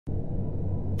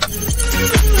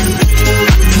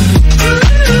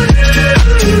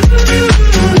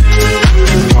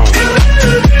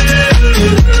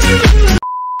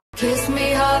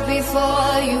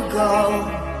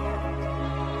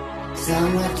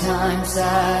sometimes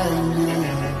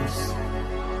sadness.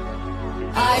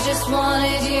 I just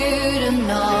wanted you to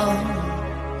know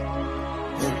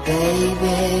that,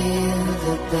 baby, you're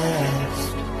the best.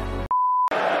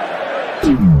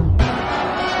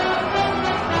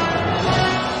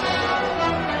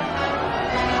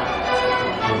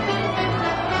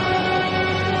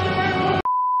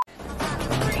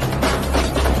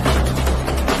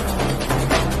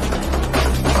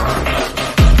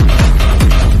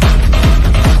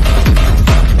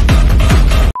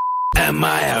 Am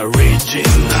I original?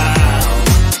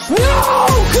 No,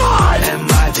 God! Am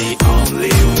I the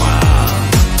only one?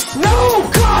 No,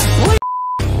 God, please!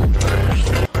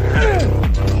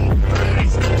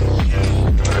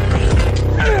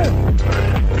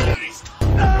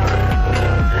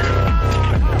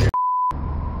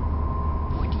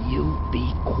 Would you be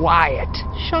quiet?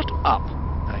 Shut up.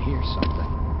 I hear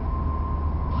something.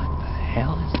 What the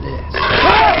hell is this?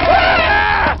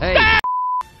 Hey!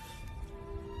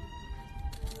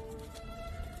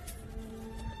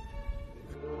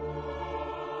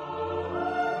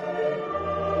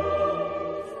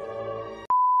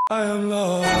 I am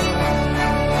lost.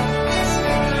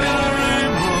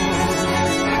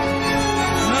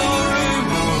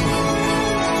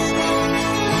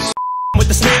 With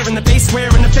the snare and the bass, square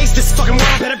in the face, this fucking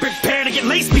world better prepare to get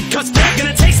laced because they're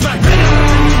gonna taste my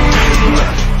venom.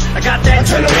 I got that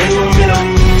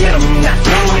adrenaline, not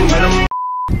knowing when I'm.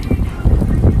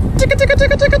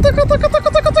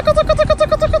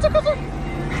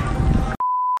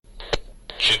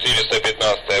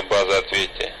 415-я база,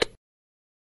 ответьте.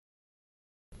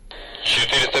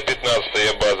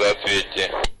 415-я база, ответьте.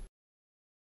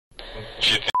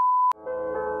 4.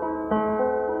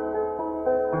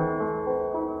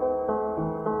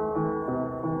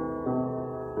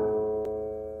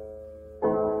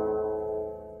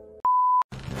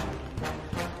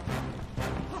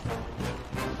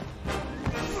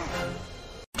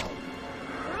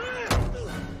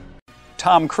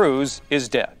 Tom Cruise is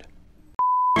dead.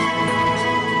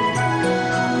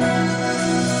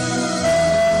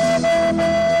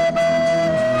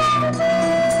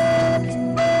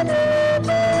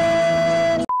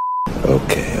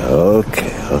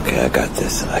 Okay, I got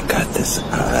this,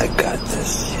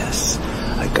 yes.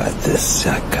 I got this,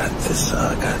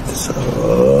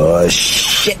 oh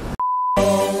shit! Ho,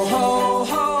 ho,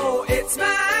 ho, it's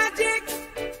magic,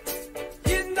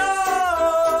 you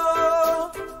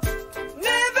know.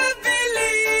 Never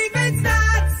believe it's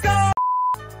not so.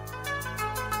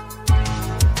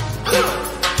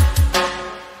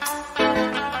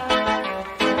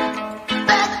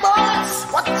 Bad boys,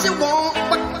 what you want,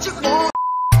 what you want.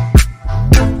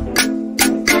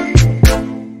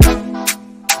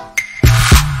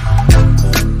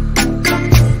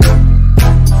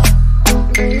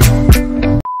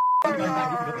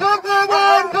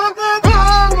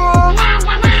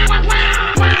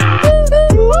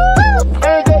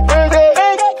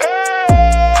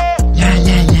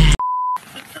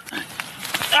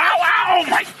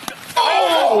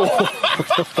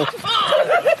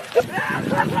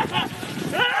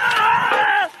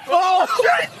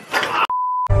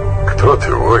 Кто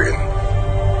ты, воин?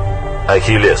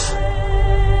 Ахиллес,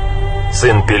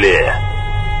 сын Пелея.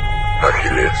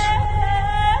 Ахиллес.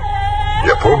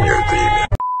 Я помню это имя.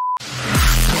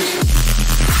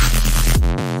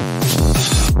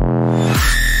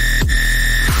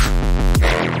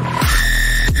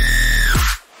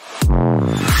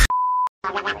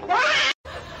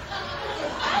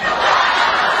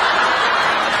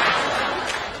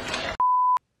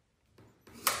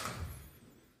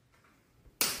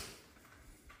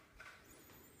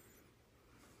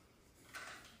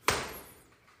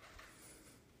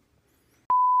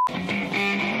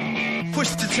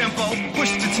 Push the tempo,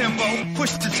 push the tempo,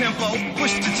 push the tempo,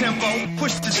 push the tempo,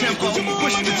 push the tempo,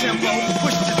 push the tempo,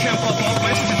 push the tempo,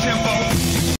 push the tempo.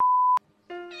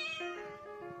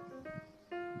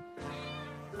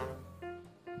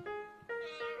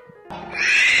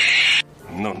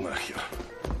 Ну нахер.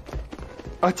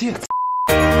 Отец!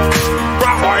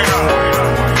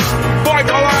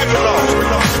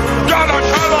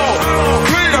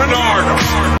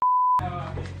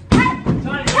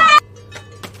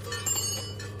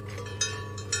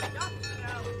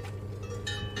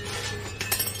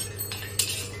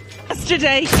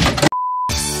 Yesterday.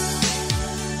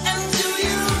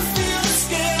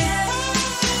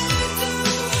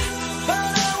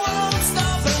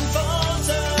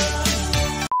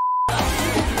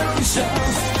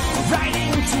 Writing